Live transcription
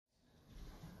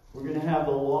We're going to have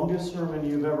the longest sermon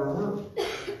you've ever heard.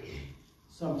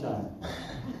 Sometime.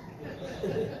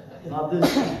 Not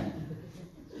this time.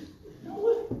 No,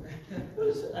 what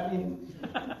is it? I mean,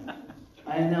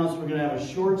 I announced we're going to have a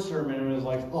short sermon, and it was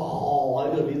like, oh, I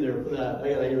got to be there for that. I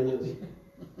got to hear this.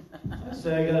 I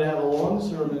said I got to have a long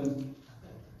sermon,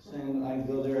 saying I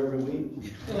go there every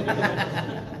week.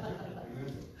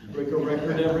 Break a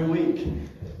record every week.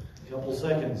 A couple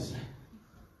seconds.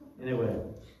 Anyway,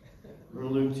 we're in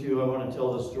Luke 2. I want to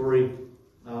tell the story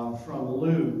from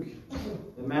Luke.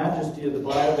 The majesty of the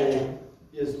Bible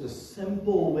is the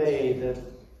simple way that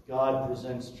God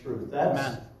presents truth.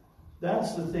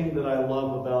 That's the thing that I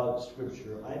love about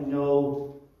Scripture. I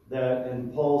know that,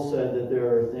 and Paul said that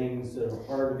there are things that are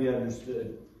hard to be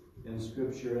understood in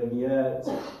Scripture, and yet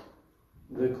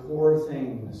the core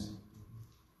things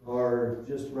are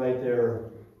just right there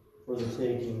for the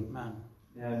taking. Amen.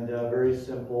 And very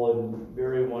simple and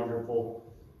very wonderful.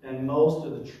 And most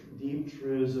of the deep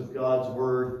truths of God's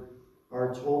Word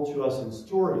are told to us in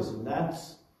stories. And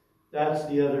that's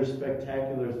the other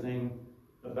spectacular thing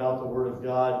about the Word of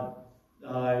God.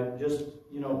 Just,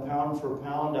 pound for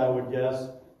pound, I would guess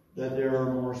that there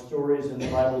are more stories in the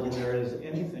Bible than there is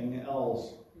anything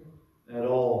else at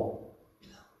all.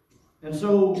 And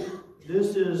so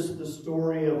this is the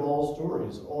story of all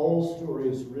stories. All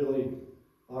stories really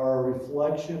are a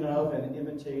reflection of and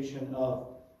imitation of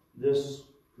this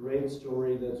great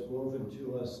story that's woven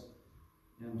to us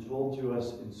and told to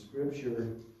us in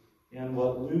Scripture. And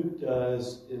what Luke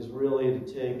does is really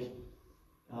to take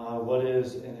what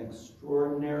is an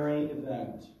extraordinary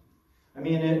event. I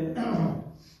mean,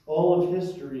 all of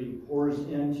history pours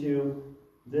into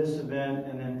this event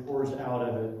and then pours out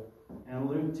of it. And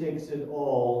Luke takes it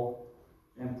all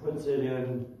and puts it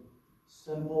in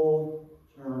simple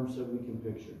terms that we can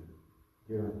picture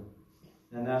here.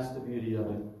 And that's the beauty of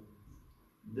it.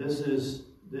 This is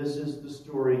the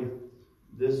story.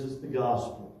 This is the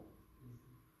gospel.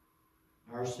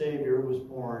 Our Savior was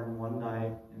born one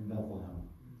night in Bethlehem.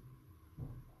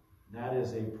 That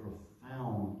is a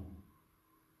profound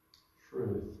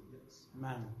truth. Yes.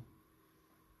 Amen.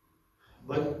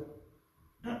 But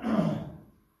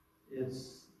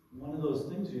it's one of those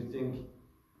things you think,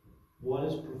 what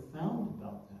is profound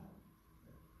about that?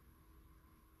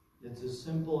 It's as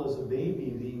simple as a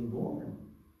baby being born.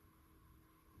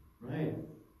 Right?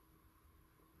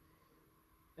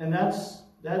 And that is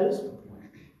the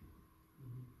point.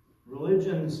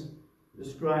 Religions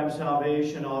describe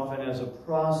salvation often as a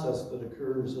process that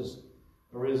occurs as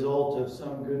a result of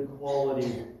some good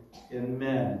quality in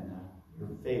men, their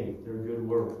faith, their good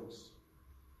works.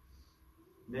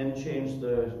 Men change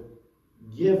the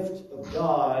gift of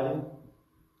God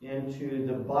into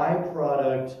the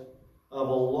byproduct of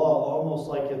a law, almost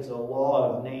like it's a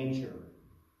law of nature.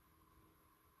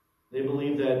 They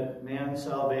believe that man's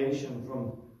salvation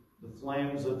from the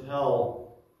flames of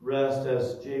hell rest,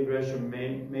 as J. Gresham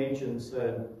Machen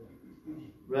said,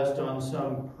 rest on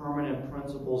some permanent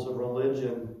principles of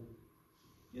religion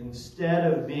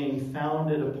instead of being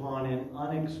founded upon an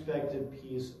unexpected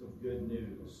piece of good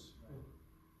news.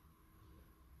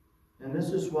 And this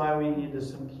is why we need the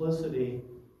simplicity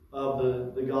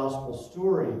of the gospel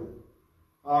story.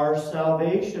 Our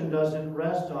salvation doesn't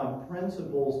rest on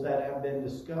principles that have been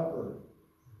discovered,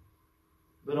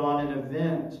 but on an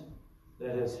event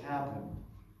that has happened.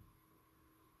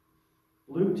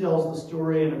 Luke tells the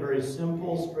story in a very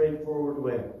simple, straightforward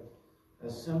way.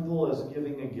 As simple as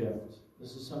giving a gift.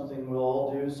 This is something we'll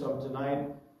all do, some tonight,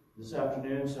 this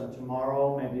afternoon, some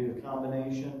tomorrow, maybe a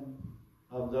combination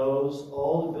of those,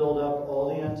 all to build up,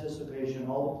 all the anticipation,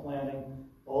 all the planning,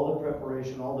 all the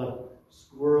preparation, all the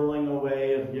squirreling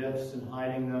away of gifts and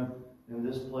hiding them in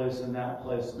this place and that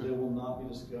place so they will not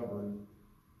be discovered.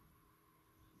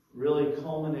 Really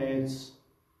culminates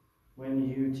when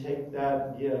you take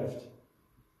that gift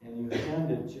and you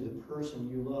hand it to the person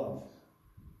you love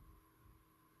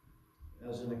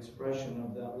as an expression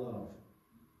of that love.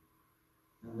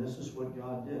 And this is what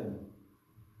God did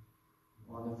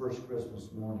on the first Christmas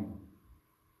morning.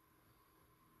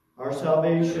 Our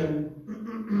salvation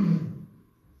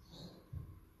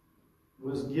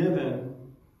was given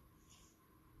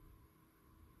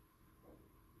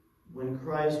when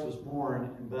Christ was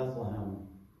born in Bethlehem.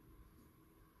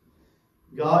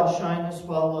 God shined the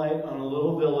spotlight on a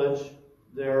little village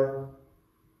there,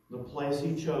 the place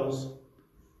he chose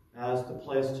as the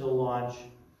place to launch.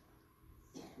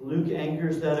 Luke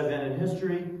anchors that event in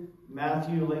history.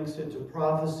 Matthew links it to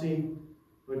prophecy.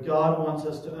 But God wants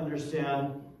us to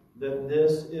understand that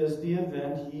this is the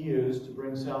event he used to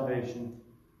bring salvation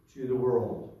to the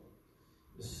world.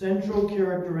 The central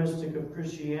characteristic of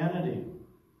Christianity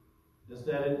is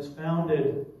that it's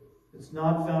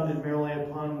not founded merely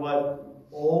upon what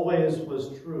always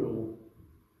was true,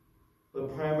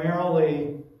 but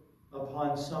primarily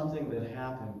upon something that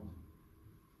happened.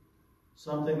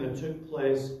 Something that took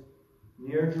place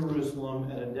near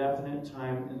Jerusalem at a definite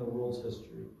time in the world's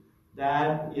history.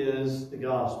 That is the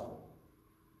gospel,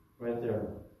 right there.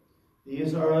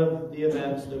 These are the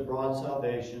events that brought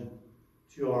salvation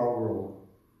to our world.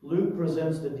 Luke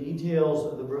presents the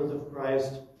details of the birth of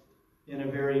Christ in a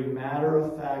very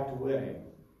matter-of-fact way.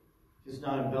 He's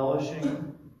not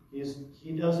embellishing.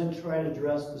 He doesn't try to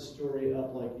dress the story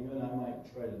up like you and I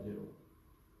might try to do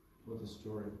with the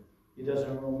story. He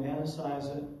doesn't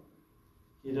romanticize it.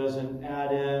 He doesn't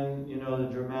add in, the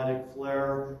dramatic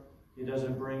flair. He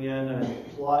doesn't bring in a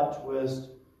plot twist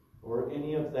or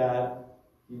any of that.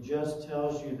 He just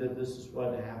tells you that this is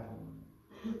what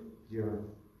happened here.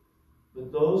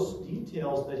 But those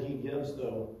details that he gives,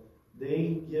 though,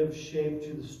 they give shape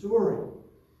to the story.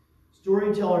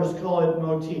 Storytellers call it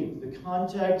motif, the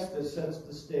context that sets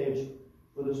the stage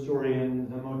for the story.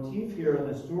 And the motif here in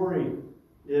the story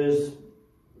is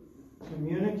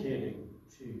communicating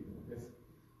to you.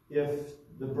 If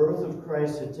the birth of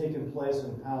Christ had taken place in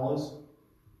a palace,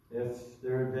 if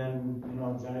there had been,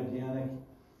 gigantic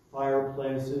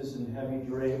fireplaces and heavy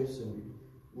drapes and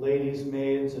ladies'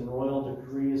 maids and royal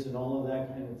decrees and all of that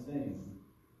kind of thing,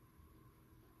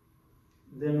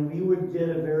 then we would get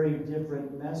a very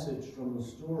different message from the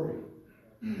story.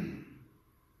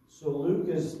 So Luke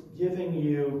is giving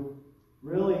you,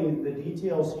 really, the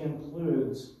details he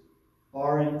includes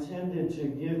are intended to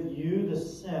give you the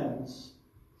sense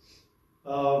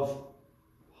of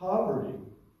poverty.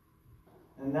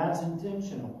 And that's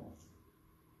intentional.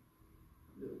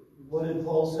 What did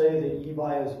Paul say? That ye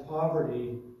by his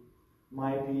poverty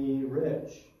might be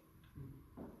rich.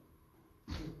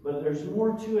 But there's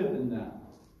more to it than that.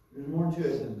 There's more to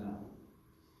it than that.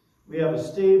 We have a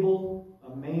stable,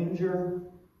 a manger,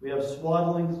 we have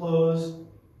swaddling clothes,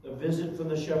 a visit from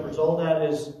the shepherds. All that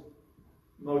is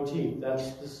motif.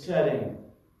 That's the setting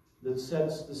that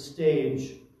sets the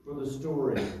stage for the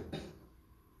story.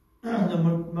 The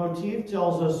motif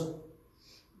tells us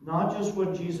not just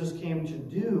what Jesus came to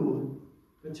do,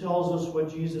 but tells us what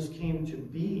Jesus came to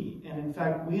be. And in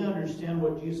fact, we understand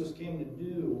what Jesus came to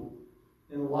do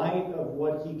in light of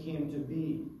what he came to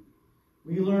be.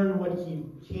 We learn what he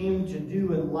came to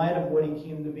do in light of what he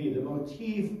came to be. The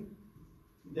motif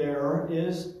there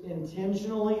is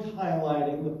intentionally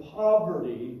highlighting the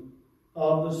poverty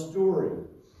of the story.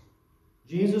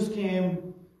 Jesus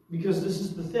came because this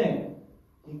is the thing.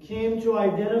 He came to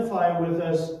identify with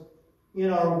us in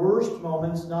our worst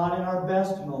moments, not in our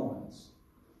best moments.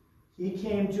 He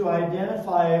came to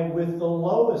identify with the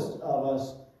lowest of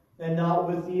us and not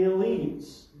with the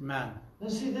elites. Man.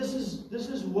 And see, this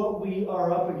is what we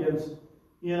are up against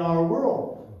in our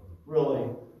world, really,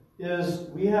 is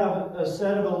we have a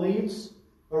set of elites,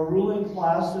 a ruling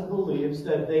class that believes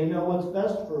that they know what's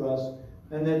best for us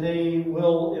and that they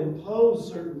will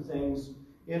impose certain things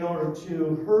in order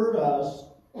to hurt us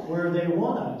where they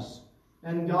want us.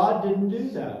 And God didn't do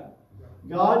that.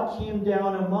 God came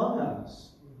down among us.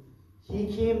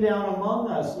 He came down among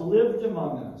us, lived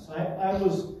among us. I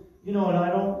was, and I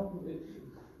don't,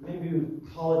 maybe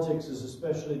politics is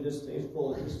especially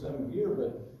distasteful at this time of year,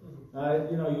 but,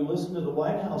 you listen to the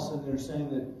White House and they're saying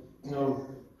that,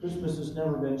 Christmas has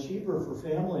never been cheaper for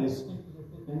families.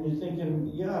 And you're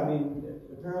thinking,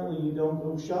 apparently you don't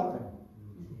go shopping.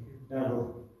 Ever.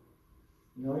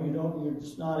 You're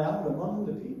just not out among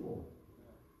the people.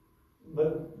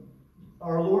 But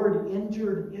our Lord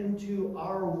entered into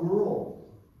our world.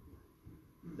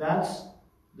 That's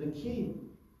the key.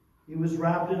 He was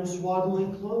wrapped in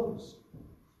swaddling clothes.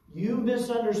 You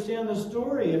misunderstand the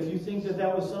story if you think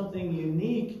that was something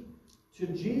unique to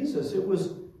Jesus. It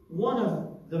was one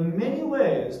of the many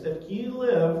ways that he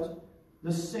lived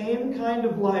the same kind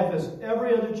of life as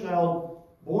every other child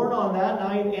born on that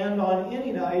night and on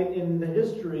any night in the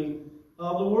history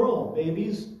of the world.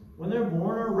 Babies, when they're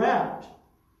born, are wrapped.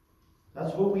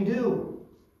 That's what we do.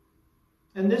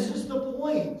 And this is the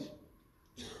point.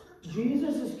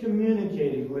 Jesus is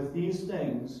communicating with these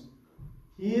things.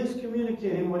 He is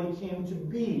communicating what he came to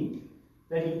be.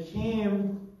 That he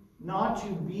came not to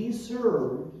be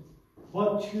served,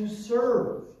 but to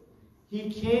serve. He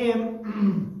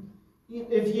came,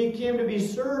 if he came to be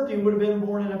served, he would have been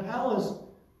born in a palace.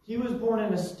 He was born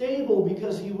in a stable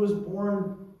because he was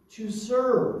born to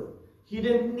serve. He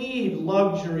didn't need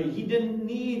luxury. He didn't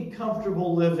need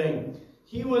comfortable living.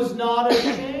 He was not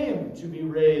ashamed to be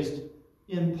raised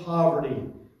in poverty.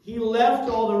 He left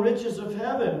all the riches of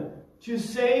heaven to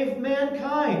save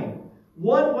mankind.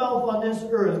 What wealth on this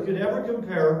earth could ever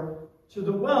compare to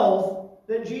the wealth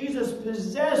that Jesus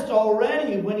possessed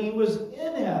already when he was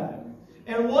in heaven?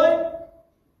 And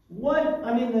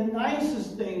the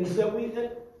nicest things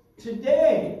that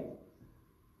today,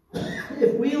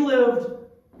 if we lived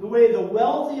the way the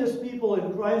wealthiest people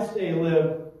in Christ's day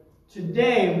lived,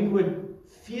 today we would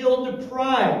feel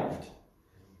deprived.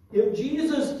 If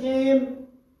Jesus came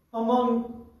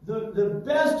among the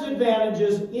best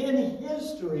advantages in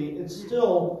history, it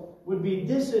still would be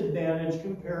disadvantaged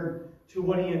compared to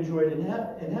what he enjoyed in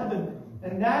heaven.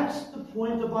 And that's the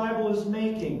point the Bible is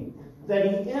making, that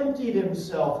he emptied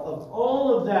himself of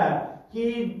all of that.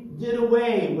 He did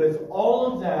away with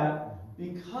all of that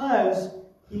because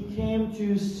he came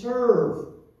to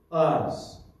serve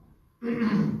us.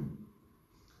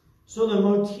 So the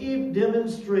motif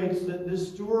demonstrates that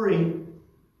this story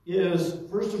is,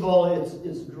 first of all,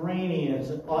 it's grainy,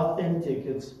 it's authentic,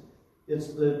 it's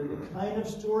the kind of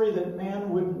story that man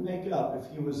wouldn't make up if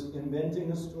he was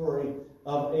inventing a story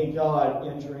of a God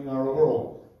entering our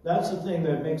world. That's the thing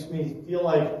that makes me feel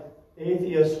like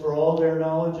atheists, for all their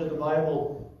knowledge of the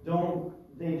Bible, don't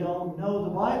know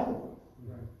the Bible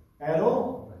at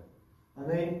all. And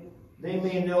they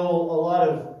may know a lot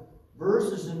of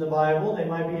verses in the Bible. They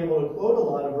might be able to quote a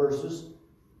lot of verses,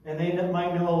 and they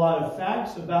might know a lot of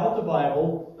facts about the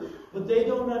Bible, but they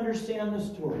don't understand the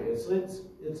story. It's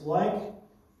like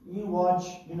you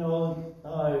watch,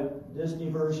 Disney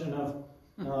version of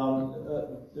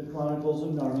the Chronicles of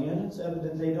Narnia, and it's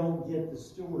evident they don't get the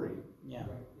story. Yeah.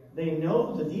 They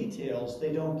know the details,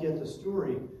 they don't get the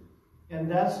story. And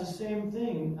that's the same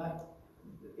thing.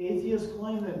 Atheists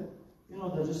claim that,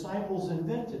 the disciples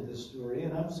invented this story,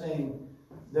 and I'm saying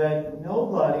that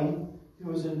nobody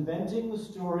who is inventing the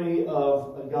story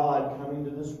of a God coming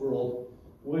to this world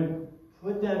would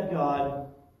put that God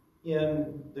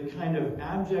in the kind of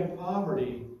abject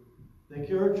poverty that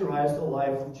characterized the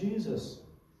life of Jesus.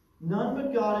 None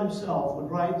but God himself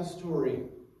would write the story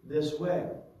this way.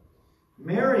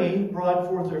 Mary brought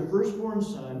forth her firstborn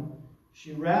son.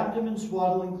 She wrapped him in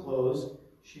swaddling clothes.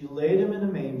 She laid him in a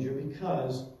manger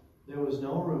because there was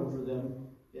no room for them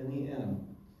in the inn.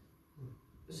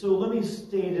 So let me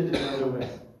state it another way.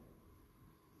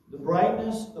 The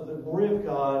brightness of the glory of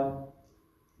God,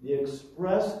 the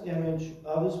express image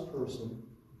of his person,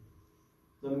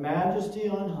 the majesty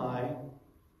on high,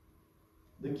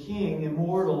 the King,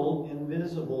 immortal,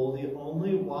 invisible, the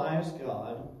only wise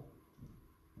God,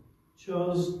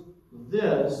 chose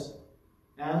this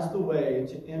as the way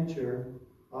to enter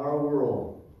our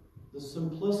world. The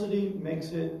simplicity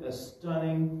makes it a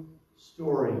stunning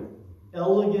story,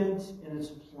 elegant in its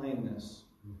plainness.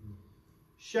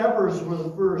 Shepherds were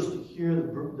the first to hear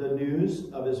the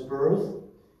news of his birth.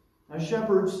 Now,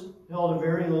 shepherds held a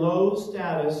very low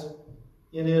status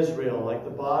in Israel, like the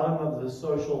bottom of the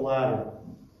social ladder.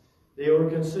 They were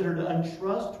considered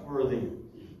untrustworthy.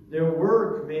 Their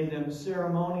work made them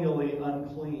ceremonially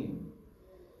unclean.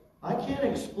 I can't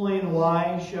explain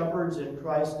why shepherds in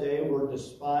Christ's day were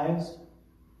despised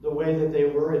the way that they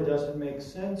were. It doesn't make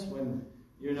sense when,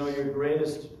 your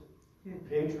greatest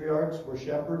patriarchs were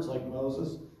shepherds like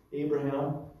Moses,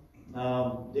 Abraham,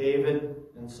 David,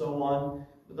 and so on.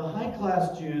 But the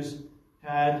high-class Jews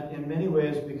had, in many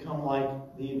ways, become like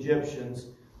the Egyptians,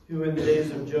 who in the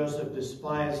days of Joseph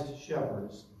despised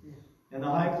shepherds. And the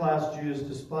high-class Jews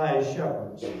despised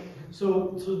shepherds.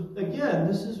 So again,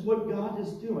 this is what God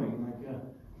is doing.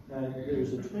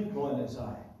 There's a twinkle in his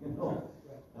eye, a ho,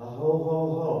 ho,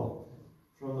 ho,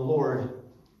 from the Lord.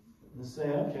 And say,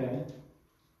 okay,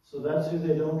 so that's who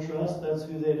they don't trust, that's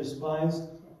who they despise.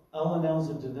 I'll announce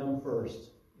it to them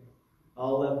first.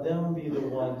 I'll let them be the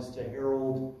ones to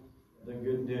herald the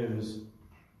good news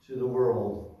to the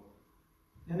world.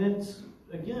 And it's,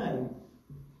 again,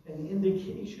 an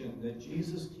indication that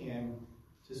Jesus came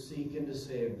to seek and to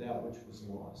save that which was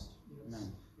lost.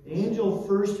 Amen. The angel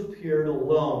first appeared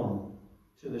alone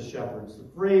to the shepherds. The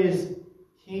phrase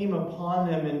came upon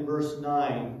them in verse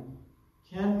 9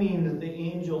 can mean that the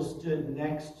angel stood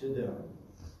next to them.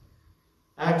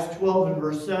 Acts 12 and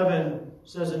verse 7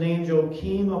 says an angel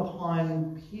came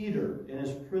upon Peter in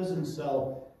his prison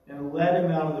cell and led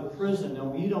him out of the prison. Now,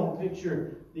 we don't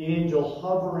picture the angel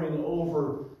hovering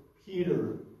over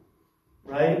Peter,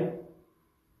 right?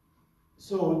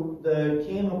 So the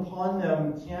came upon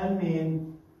them can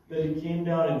mean that he came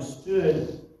down and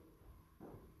stood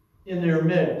in their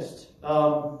midst.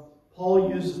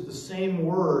 Paul uses the same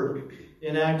word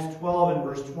in Acts 12 and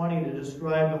verse 20 to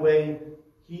describe the way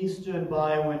he stood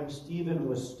by when Stephen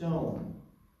was stoned.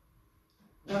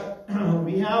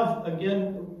 We have,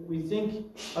 again, we think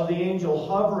of the angel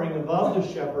hovering above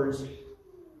the shepherds,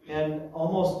 And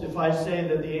almost, if I say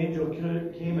that the angel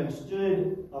came and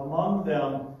stood among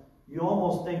them, you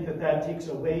almost think that that takes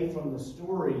away from the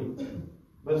story.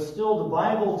 But still, the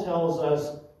Bible tells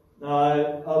us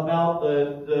about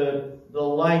the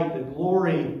light, the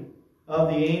glory of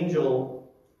the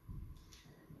angel.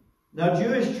 Now,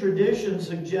 Jewish tradition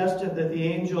suggested that the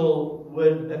angel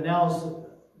would announce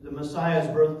the Messiah's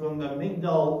birth from the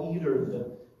Migdal Eder,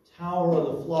 the tower of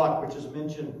the flock, which is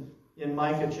mentioned in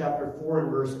Micah chapter 4 and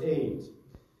verse 8.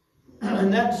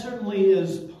 And that certainly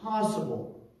is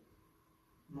possible.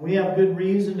 We have good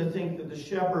reason to think that these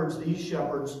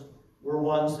shepherds, were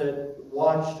ones that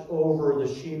watched over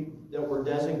the sheep that were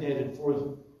designated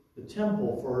for the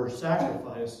temple for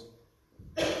sacrifice.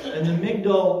 And the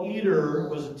Migdal Eder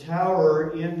was a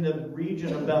tower in the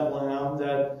region of Bethlehem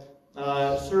that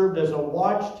served as a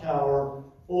watchtower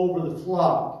over the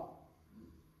flock.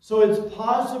 So it's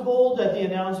possible that the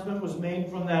announcement was made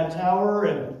from that tower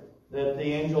and that the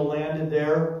angel landed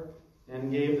there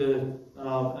and gave the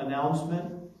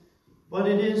announcement. But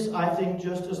it is, I think,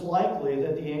 just as likely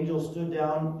that the angel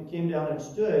came down and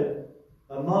stood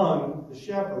among the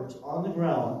shepherds on the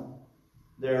ground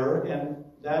there, and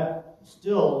that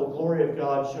still the glory of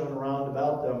God shone around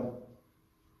about them.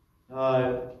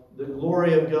 The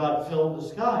glory of God filled the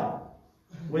sky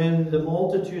when the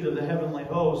multitude of the heavenly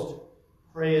host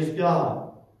praised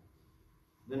God.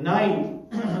 The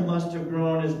night must have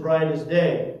grown as bright as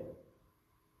day.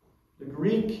 The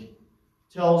Greek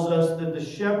tells us that the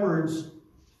shepherds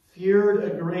feared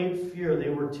a great fear. They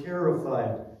were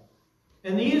terrified.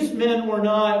 And these men were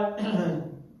not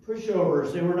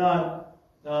pushovers. They were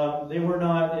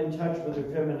not in touch with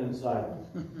their feminine side.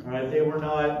 All right? They were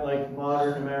not like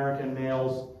modern American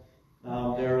males.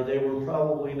 They were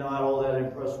probably not all that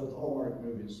impressed with Hallmark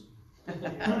movies.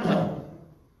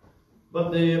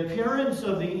 But the appearance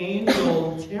of the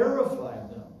angel terrified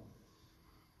them.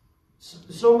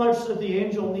 So much that the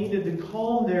angel needed to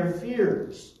calm their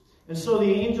fears. And so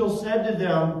the angel said to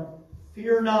them,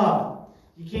 "Fear not."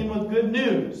 He came with good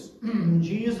news.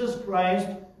 Jesus Christ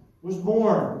was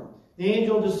born. The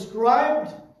angel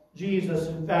described Jesus,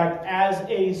 in fact, as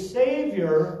a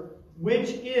Savior,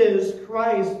 which is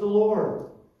Christ the Lord.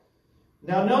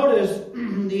 Now notice,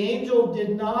 the angel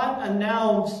did not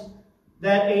announce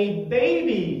that a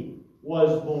baby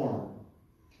was born.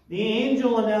 The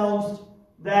angel announced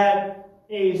that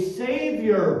a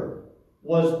Savior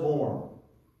was born.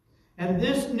 And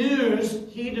this news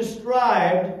he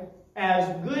described as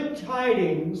good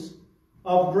tidings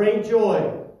of great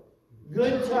joy.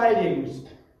 Good tidings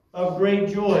of great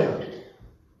joy.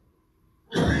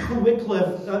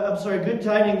 Good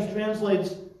tidings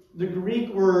translates the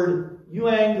Greek word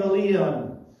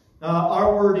euangelion.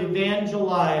 Our word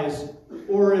evangelize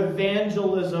or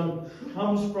evangelism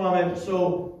comes from it.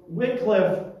 So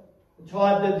Wycliffe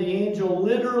taught that the angel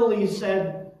literally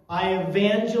said, "I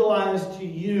evangelize to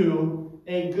you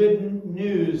a good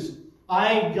news.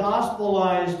 I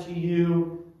gospelize to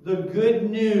you the good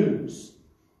news."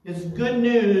 It's good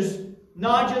news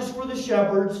not just for the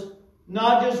shepherds,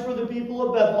 not just for the people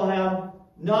of Bethlehem,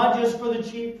 not just for the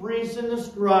chief priests and the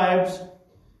scribes.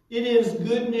 It is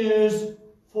good news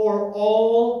for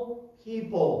all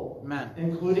people, Amen,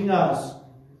 including us.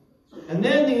 And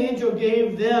then the angel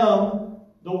gave them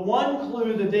the one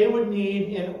clue that they would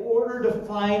need in order to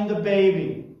find the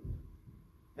baby.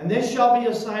 "And this shall be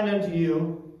a sign unto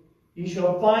you. Ye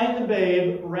shall find the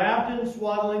babe wrapped in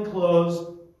swaddling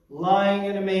clothes, lying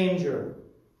in a manger."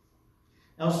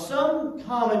 Now, some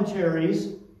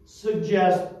commentaries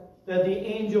suggest that the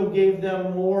angel gave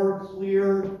them more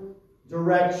clear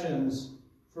directions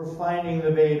for finding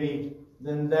the baby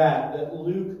than that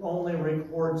Luke only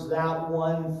records that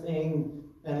one thing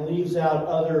and leaves out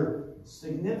other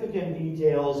significant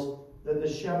details that the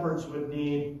shepherds would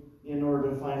need in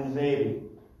order to find the baby.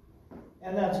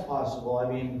 And that's possible.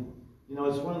 I mean,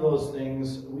 it's one of those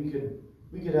things we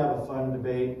could have a fun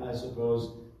debate, I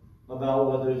suppose, about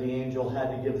whether the angel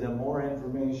had to give them more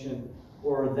information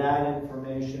or that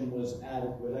information was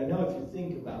adequate. I know if you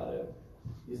think about it,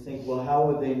 you think, well, how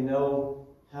would they know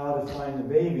how to find the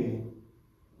baby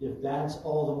if that's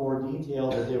all the more detail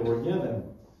that they were given?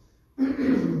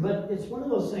 But it's one of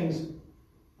those things,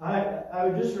 I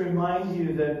would just remind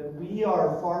you that we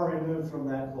are far removed from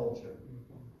that culture.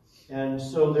 And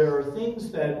so there are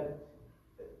things that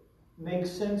make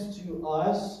sense to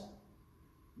us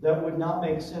that would not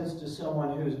make sense to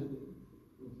someone who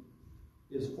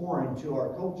is foreign to our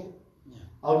culture. Yeah.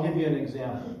 I'll give you an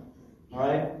example. All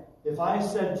right? If I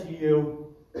said to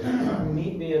you,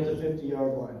 meet me at the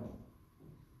 50-yard line,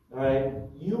 all right,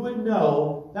 you would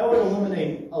know that would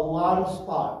eliminate a lot of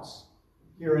spots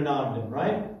here in Ogden,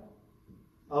 right?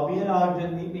 I'll be in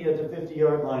Ogden, meet me at the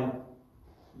 50-yard line.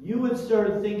 You would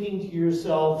start thinking to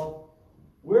yourself,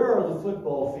 where are the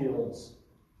football fields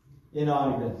in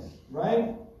Ogden,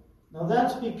 right? Now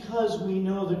that's because we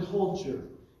know the culture.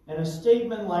 And a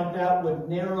statement like that would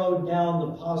narrow down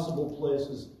the possible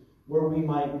places where we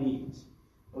might meet.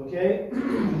 Okay?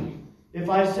 If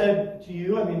I said to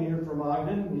you, I mean, you're from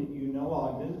Ogden, you know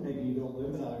Ogden, maybe you don't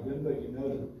live in Ogden, but you know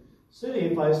the city.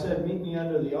 If I said, meet me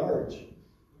under the arch,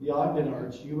 the Ogden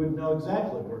Arch, you would know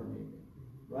exactly where to meet me,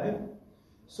 right?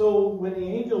 So when the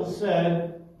angel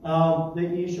said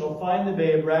that ye shall find the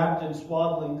babe wrapped in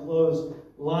swaddling clothes,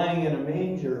 lying in a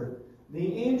manger,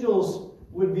 the angels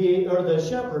would be, or the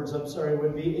shepherds,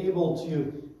 would be able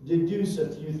to deduce a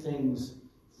few things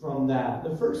from that.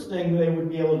 The first thing they would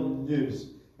be able to deduce,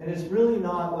 and it's really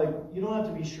not like, you don't have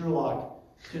to be Sherlock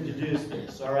to deduce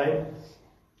this, all right?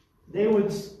 They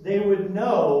would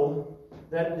know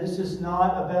that this is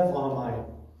not a Bethlehemite.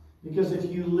 Because if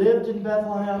you lived in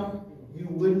Bethlehem, you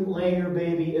wouldn't lay your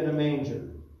baby in a manger.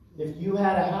 If you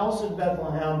had a house in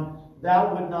Bethlehem,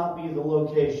 that would not be the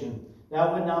location.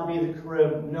 That would not be the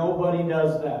crib. Nobody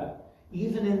does that.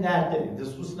 Even in that day,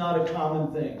 this was not a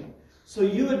common thing. So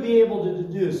you would be able to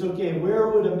deduce, okay, where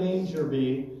would a manger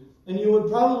be? And you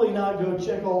would probably not go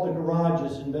check all the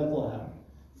garages in Bethlehem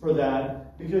for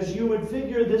that, because you would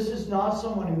figure this is not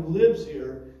someone who lives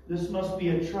here. This must be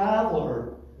a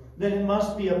traveler. Then it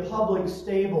must be a public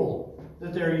stable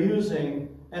that they're using,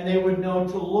 and they would know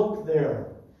to look there.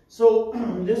 So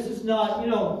this is not,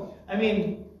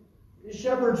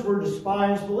 shepherds were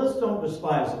despised, but let's don't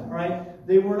despise them, right?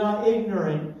 They were not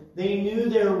ignorant. They knew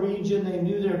their region. They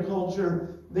knew their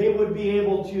culture. They would be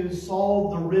able to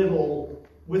solve the riddle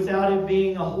without it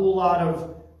being a whole lot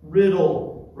of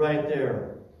riddle right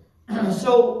there.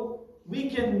 So we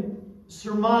can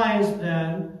surmise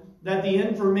then that the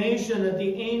information that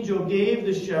the angel gave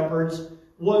the shepherds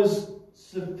was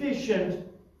sufficient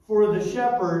for the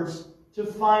shepherds to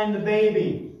find the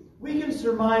baby. We can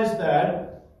surmise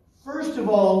that, first of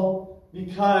all,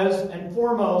 because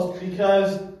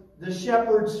the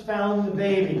shepherds found the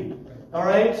baby. All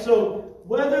right? So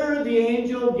whether the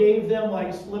angel gave them,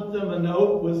 slipped them a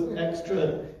note with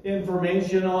extra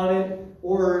information on it,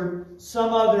 or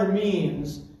some other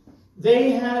means,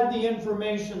 they had the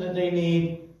information that they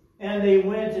need, and they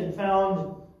went and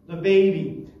found the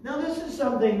baby. Now, this is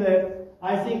something that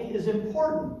I think is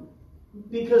important,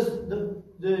 because the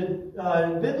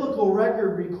biblical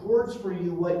record records for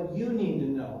you what you need to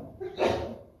know.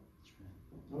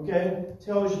 Okay?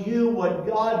 Tells you what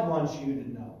God wants you to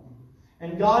know.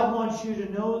 And God wants you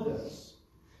to know this.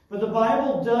 But the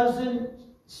Bible doesn't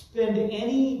spend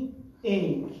any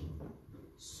ink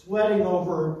sweating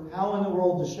over how in the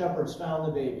world the shepherds found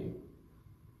the baby.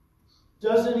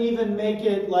 Doesn't even make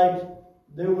it like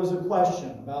there was a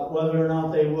question about whether or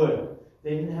not they would.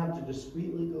 They didn't have to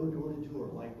discreetly go door to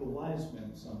door like the wise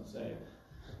men, some say.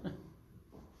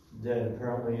 Dead,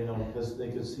 apparently, because they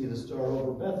could see the star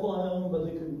over Bethlehem, but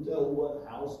they couldn't tell what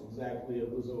house exactly it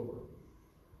was over.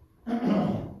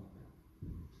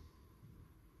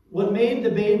 What made the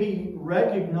baby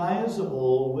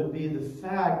recognizable would be the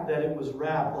fact that it was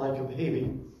wrapped like a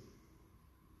baby.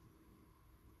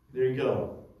 There you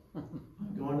go.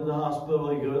 Going to the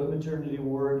hospital, you go to the maternity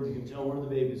ward, you can tell where the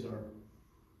babies are.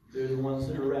 They're the ones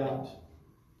that are wrapped.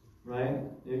 Right?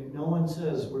 No one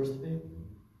says, where's the baby?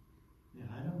 Yeah,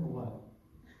 I don't know what.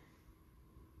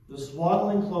 The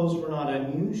swaddling clothes were not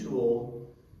unusual.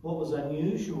 What was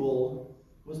unusual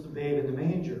was the babe in the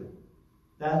manger.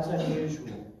 That's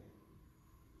unusual.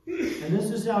 And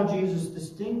this is how Jesus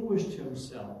distinguished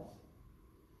himself,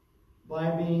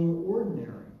 by being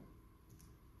ordinary.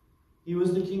 He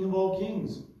was the King of all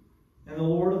kings and the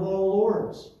Lord of all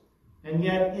lords. And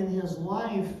yet in his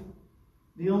life,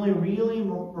 the only really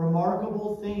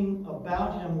remarkable thing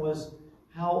about him was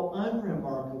how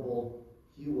unremarkable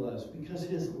he was. Because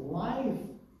his life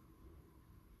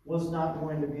was not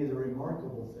going to be the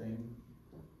remarkable thing.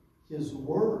 His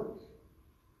work,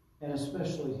 and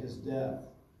especially his death,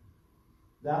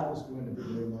 that was going to be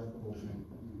the remarkable thing.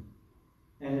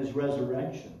 And his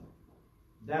resurrection,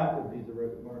 that would be the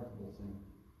remarkable thing.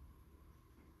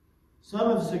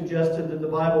 Some have suggested that the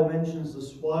Bible mentions the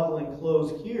swaddling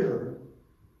clothes here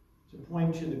to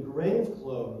point to the grave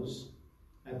clothes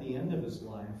at the end of his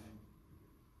life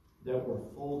that were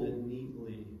folded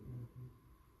neatly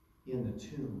in the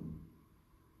tomb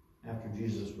after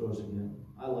Jesus rose again.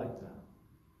 I like that.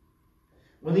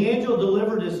 When the angel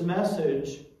delivered his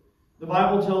message, the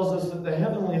Bible tells us that the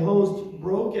heavenly host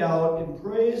broke out in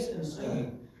praise and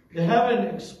singing. The heaven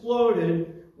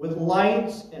exploded with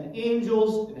lights and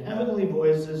angels and heavenly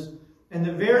voices And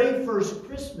the very first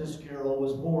Christmas carol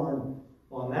was born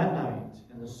on that night.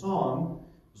 And the song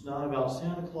was not about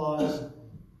Santa Claus,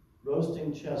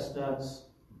 roasting chestnuts,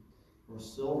 or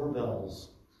silver bells.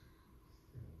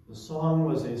 The song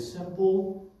was a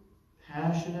simple,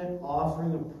 passionate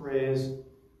offering of praise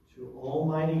to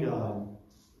Almighty God,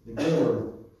 the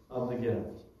giver of the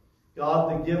gift.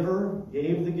 God the giver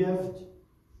gave the gift.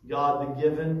 God the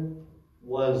given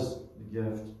was the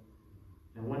gift.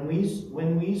 And when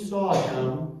we saw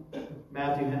him,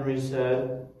 Matthew Henry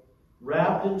said,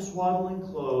 wrapped in swaddling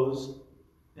clothes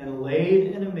and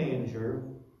laid in a manger,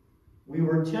 we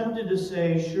were tempted to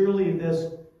say, surely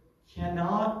this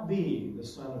cannot be the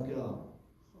Son of God.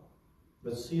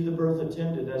 But see the birth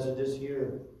attended as it is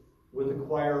here, with a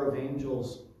choir of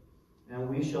angels, and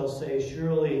we shall say,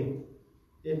 surely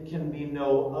it can be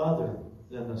no other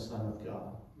than the Son of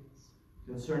God.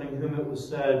 Concerning whom it was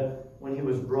said, when he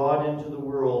was brought into the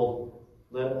world,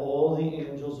 let all the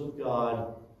angels of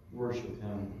God worship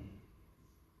him.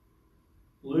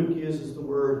 Luke uses the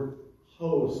word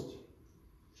host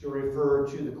to refer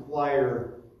to the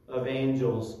choir of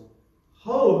angels.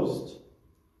 Host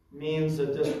means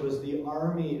that this was the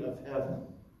army of heaven.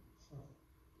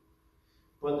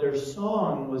 But their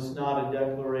song was not a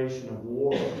declaration of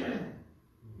war.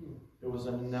 It was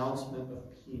an announcement of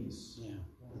peace. Yeah.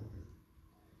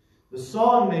 The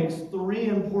song makes three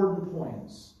important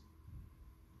points.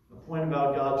 A point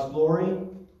about God's glory,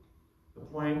 a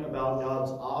point about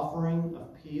God's offering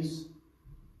of peace,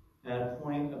 and a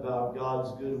point about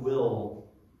God's goodwill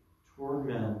toward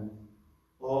men,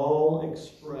 all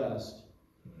expressed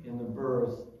in the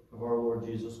birth of our Lord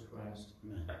Jesus Christ.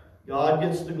 Amen. God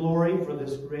gets the glory for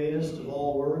this greatest of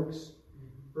all works.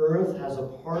 Earth has a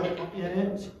part in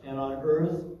it, and on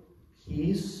earth,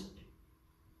 peace.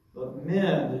 But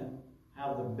men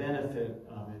have the benefit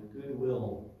of it,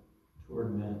 goodwill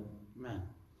toward men. Amen.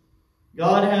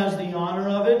 God has the honor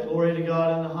of it, glory to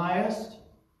God in the highest.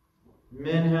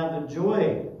 Men have the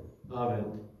joy of it,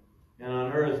 and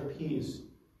on earth, peace,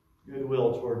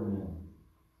 goodwill toward men.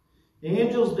 The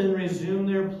angels then resume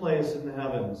their place in the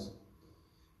heavens.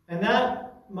 And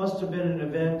that must have been an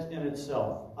event in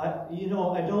itself. I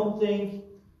don't think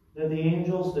that the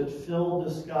angels that filled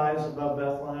the skies above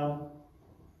Bethlehem,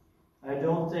 I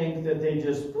don't think that they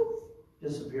just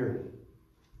disappeared.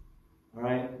 All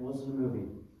right? It wasn't a movie.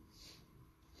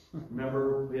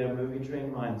 Remember, we have movie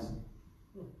trained minds.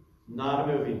 Not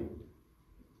a movie.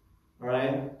 All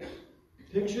right?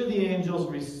 Picture the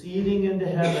angels receding into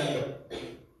heaven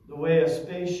the way a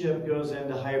spaceship goes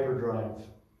into hyperdrive.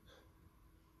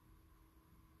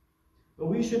 But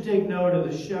we should take note of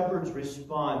the shepherd's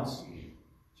response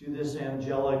to this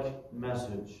angelic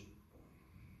message.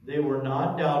 They were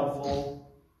not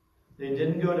doubtful. They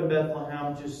didn't go to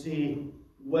Bethlehem to see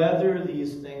whether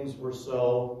these things were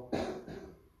so.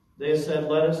 They said,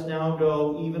 let us now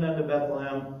go even unto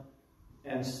Bethlehem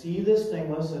and see this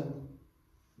thing, listen,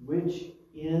 which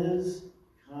is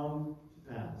come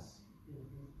to pass,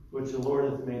 which the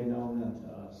Lord hath made known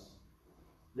unto us.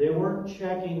 They weren't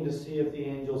checking to see if the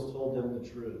angels told them the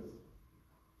truth.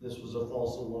 This was a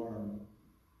false alarm,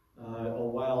 a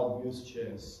wild goose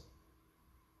chase.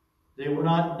 They were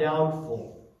not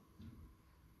doubtful.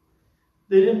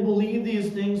 They didn't believe these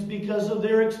things because of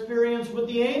their experience with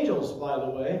the angels, by the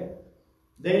way.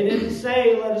 They didn't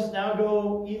say, let us now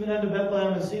go even unto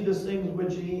Bethlehem and see the things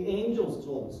which the angels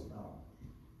told us about.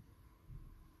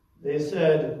 They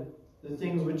said, the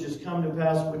things which has come to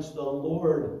pass, which the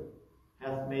Lord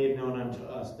hath made known unto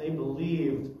us. They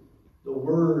believed the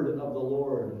word of the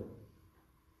Lord.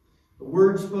 The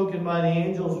word spoken by the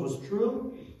angels was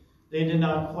true. They did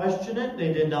not question it.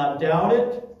 They did not doubt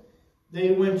it.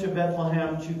 They went to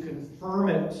Bethlehem to confirm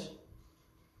it.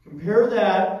 Compare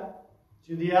that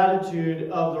to the attitude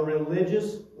of the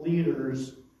religious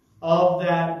leaders of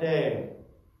that day.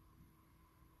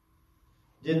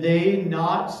 Did they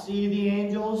not see the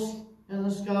angels in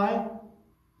the sky?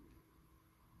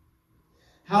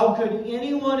 How could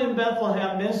anyone in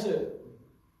Bethlehem miss it?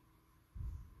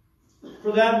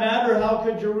 For that matter, how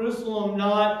could Jerusalem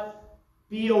not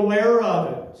be aware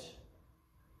of it?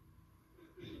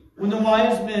 When the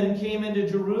wise men came into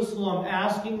Jerusalem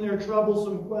asking their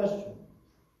troublesome question,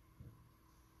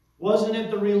 wasn't it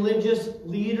the religious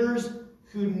leaders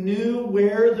who knew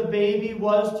where the baby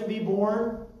was to be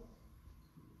born?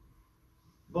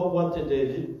 But what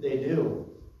did they do?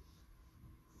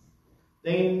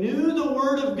 They knew the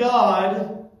Word of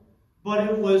God, but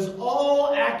it was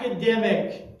all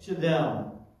academic to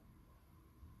them.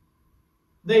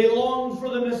 They longed for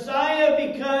the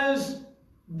Messiah because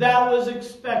that was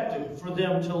expected for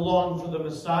them to long for the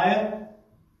Messiah.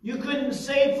 You couldn't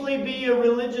safely be a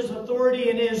religious authority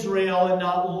in Israel and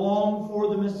not long for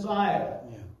the Messiah.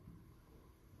 Yeah.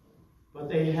 But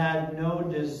they had no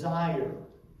desire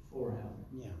for him.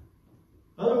 Yeah.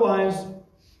 Otherwise,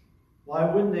 why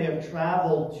wouldn't they have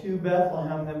traveled to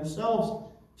Bethlehem themselves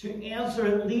to answer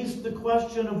at least the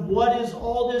question of what is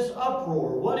all this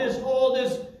uproar? What is all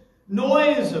this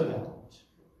noise about?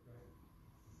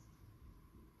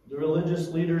 The religious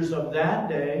leaders of that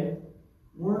day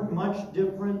weren't much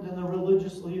different than the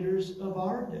religious leaders of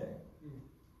our day.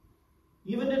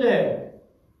 Even today,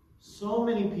 so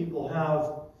many people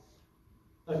have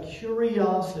a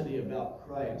curiosity about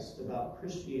Christ, about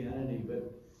Christianity,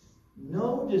 but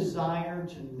no desire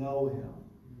to know him.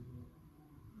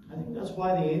 I think that's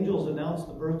why the angels announced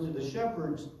the birth to the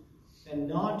shepherds and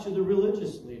not to the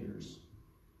religious leaders.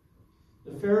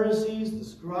 The Pharisees, the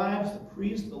scribes, the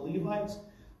priests, the Levites,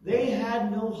 they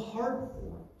had no heart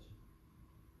for it.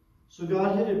 So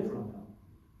God hid it from them.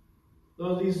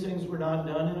 Though these things were not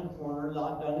done in a corner,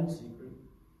 not done in secret.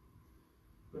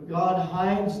 But God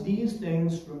hides these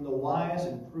things from the wise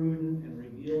and prudent and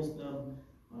reveals them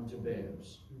unto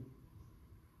babes.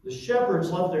 The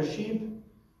shepherds left their sheep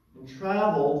and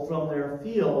traveled from their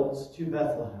fields to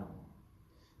Bethlehem.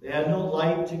 They had no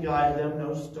light to guide them,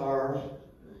 no star.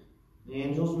 The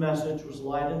angel's message was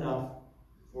light enough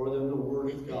for them, the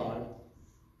word of God.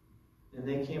 And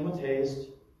they came with haste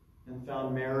and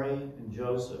found Mary and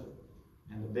Joseph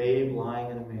and the babe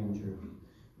lying in a manger.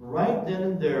 Right then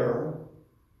and there,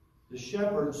 the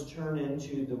shepherds turned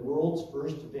into the world's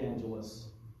first evangelists.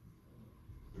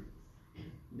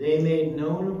 They made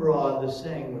known abroad the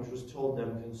saying which was told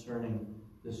them concerning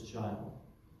this child.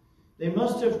 They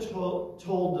must have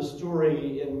told the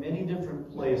story in many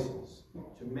different places,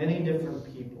 to many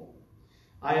different people.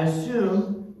 I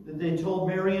assume that they told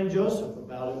Mary and Joseph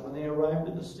about it when they arrived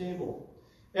at the stable.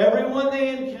 Everyone they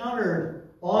encountered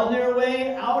on their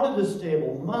way out of the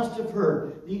stable must have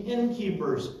heard. The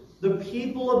innkeepers, the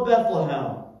people of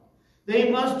Bethlehem. They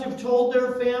must have told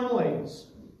their families.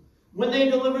 When they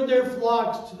delivered their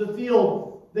flocks to the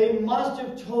field, they must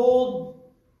have told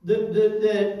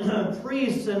the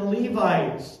priests and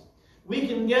Levites. We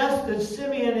can guess that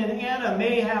Simeon and Anna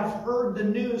may have heard the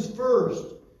news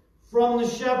first from the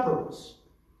shepherds.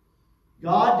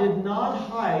 God did not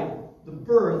hide the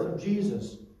birth of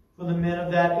Jesus from the men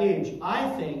of that age. I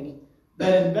think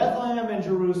that in Bethlehem and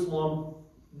Jerusalem,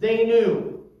 they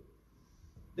knew.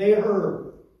 They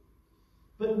heard.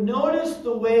 But notice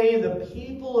the way the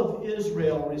people of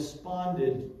Israel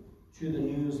responded to the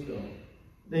news, though.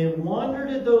 They wondered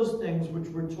at those things which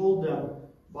were told them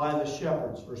by the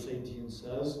shepherds, verse 18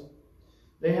 says.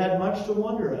 They had much to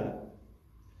wonder at.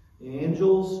 The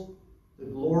angels, the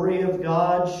glory of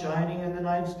God shining in the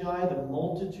night sky, the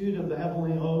multitude of the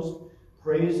heavenly host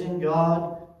praising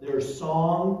God, their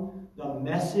song, the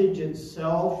message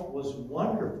itself was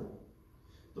wonderful.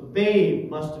 The babe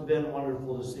must have been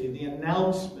wonderful to see. The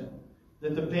announcement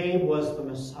that the babe was the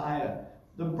Messiah.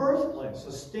 The birthplace,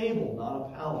 a stable, not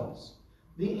a palace.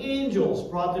 The angels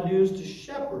brought the news to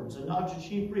shepherds and not to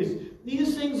chief priests.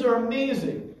 These things are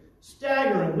amazing,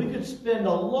 staggering. We could spend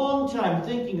a long time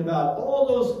thinking about all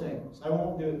those things. I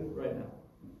won't do it right now.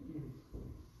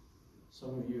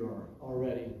 Some of you are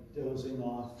already dozing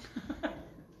off.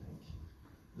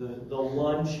 The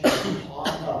lunch has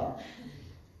popped up,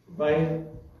 right?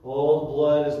 All the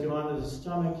blood has gone to the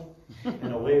stomach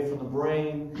and away from the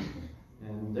brain.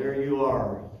 And there you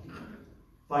are,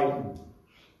 fighting.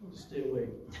 Stay awake.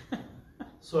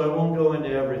 So I won't go into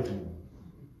everything.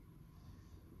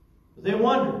 But they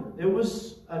wondered. It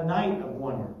was a night of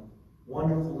wonder.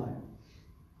 Wonderful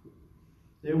night.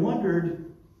 They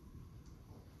wondered.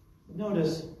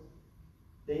 Notice,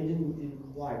 they didn't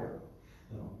inquire,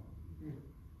 though.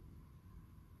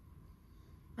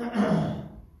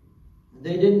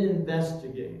 They didn't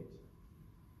investigate.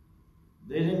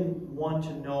 They didn't want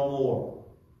to know more.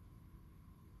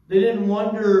 They didn't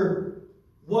wonder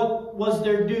what was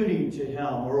their duty to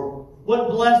him or what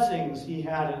blessings he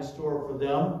had in store for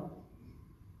them.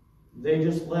 They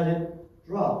just let it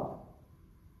drop.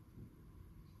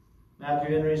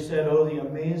 Matthew Henry said, "Oh, the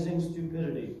amazing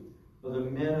stupidity of the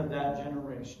men of that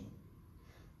generation.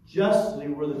 Justly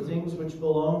were the things which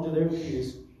belonged to their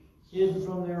peace hid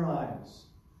from their eyes,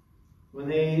 when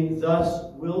they thus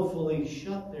willfully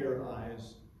shut their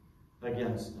eyes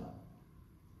against them."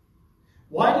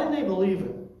 Why didn't they believe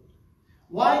it?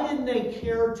 Why didn't they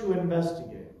care to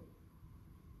investigate?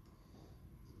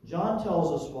 John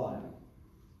tells us why.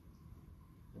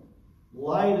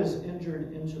 Light has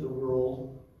entered into the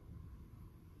world,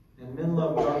 and men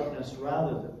love darkness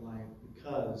rather than light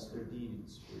because their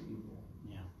deeds were evil.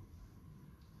 Yeah.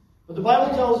 But the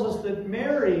Bible tells us that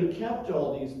Mary kept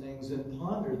all these things and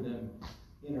pondered them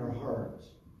in her heart.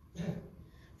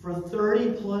 For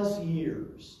 30 plus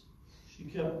years, she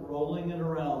kept rolling it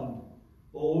around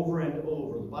over and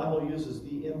over. The Bible uses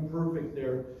the imperfect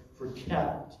there for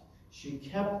kept. She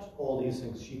kept all these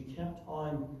things. She kept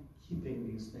on keeping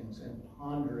these things and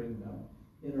pondering them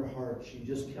in her heart. She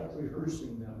just kept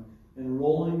rehearsing them and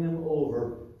rolling them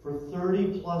over for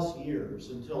 30 plus years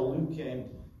until Luke came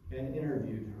and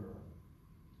interviewed her.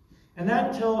 And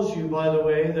that tells you, by the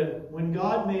way, that when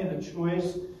God made the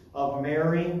choice of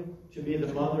Mary to be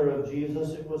the mother of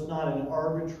Jesus, it was not an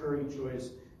arbitrary choice.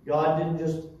 God didn't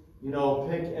just,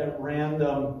 pick at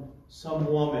random some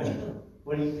woman.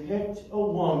 But he picked a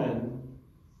woman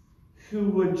who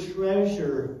would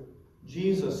treasure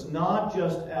Jesus, not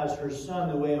just as her son,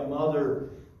 the way a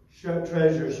mother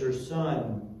treasures her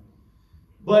son,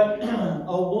 but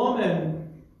a woman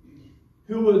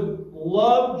who would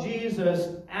love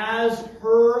Jesus as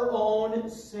her own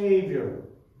Savior.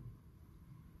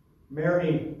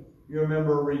 Mary, you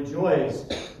remember,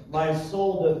 rejoiced. My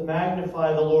soul doth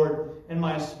magnify the Lord, and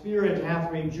my spirit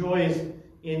hath rejoiced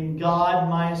in God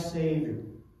my Savior.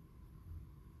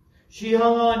 She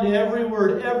hung on to every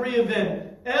word, every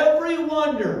event, every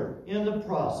wonder in the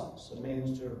process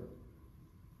amazed her.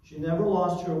 She never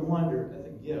lost her wonder at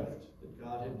the gift that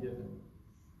God had given.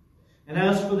 And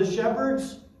as for the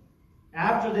shepherds,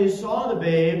 after they saw the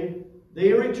babe,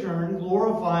 they returned,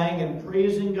 glorifying and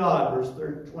praising God.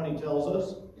 Verse 20 tells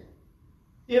us,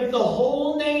 if the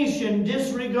whole nation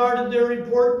disregarded their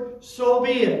report, so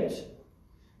be it.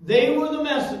 They were the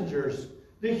messengers,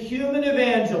 the human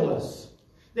evangelists.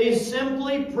 They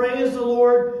simply praised the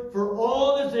Lord for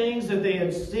all the things that they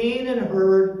had seen and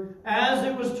heard as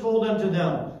it was told unto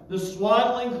them. The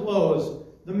swaddling clothes,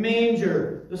 the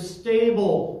manger, the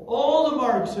stable, all the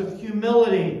marks of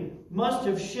humility must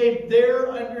have shaped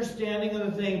their understanding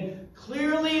of the thing.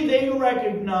 Clearly they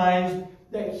recognized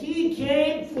that he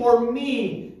came for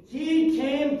me. He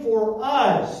came for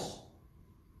us.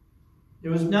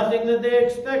 There was nothing that they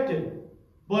expected,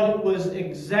 but it was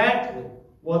exactly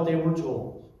what they were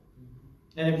told.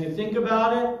 And if you think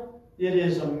about it, it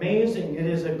is amazing. It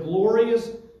is a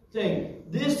glorious thing.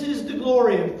 This is the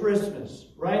glory of Christmas,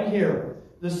 right here.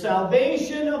 The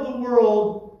salvation of the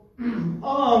world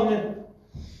hung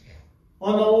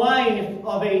on the life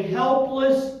of a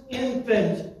helpless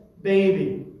infant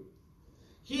baby.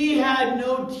 He had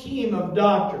no team of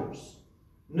doctors,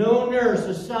 no nurse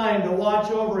assigned to watch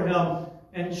over him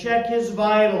and check his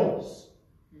vitals.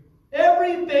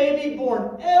 Every baby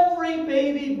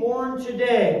born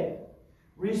today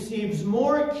receives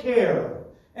more care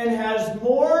and has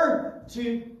more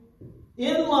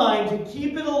in line to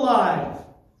keep it alive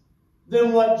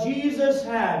than what Jesus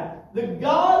had. The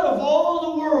God of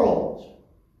all the world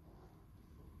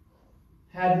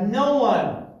had no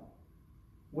one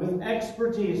with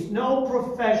expertise, no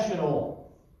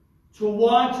professional to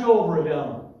watch over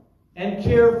him and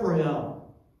care for him.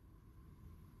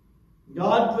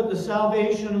 God put the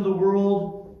salvation of the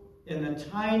world in the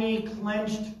tiny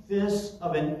clenched fists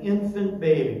of an infant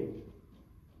baby.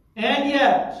 And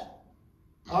yet,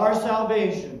 our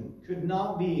salvation could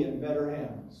not be in better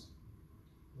hands.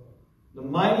 The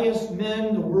mightiest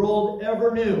men the world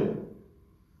ever knew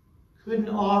couldn't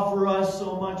offer us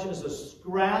so much as a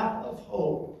scrap of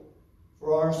hope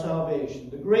for our salvation.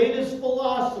 The greatest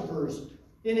philosophers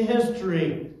in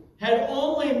history had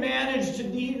only managed to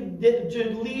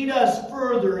lead us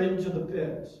further into the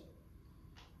pit.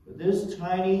 But this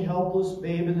tiny, helpless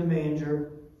babe in the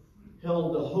manger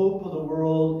held the hope of the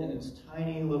world in its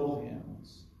tiny little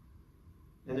hands.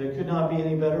 And there could not be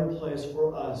any better place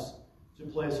for us to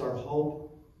place our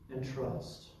hope and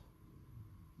trust.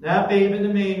 That babe in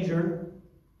the manger,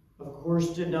 of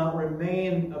course, did not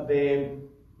remain a babe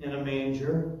in a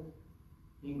manger.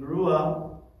 He grew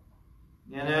up,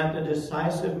 and at the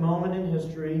decisive moment in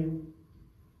history,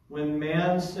 when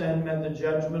man's sin met the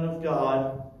judgment of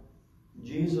God,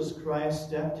 Jesus Christ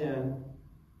stepped in,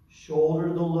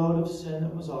 shouldered the load of sin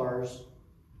that was ours,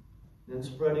 then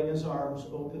spreading his arms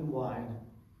open wide,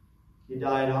 he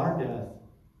died our death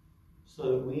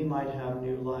so that we might have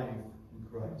new life in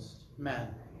Christ. Amen.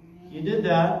 He did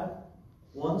that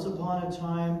once upon a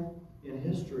time in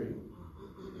history.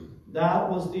 That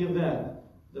was the event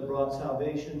that brought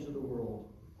salvation to the world.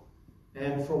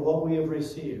 And for what we have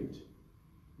received,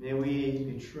 may we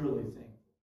be truly thankful.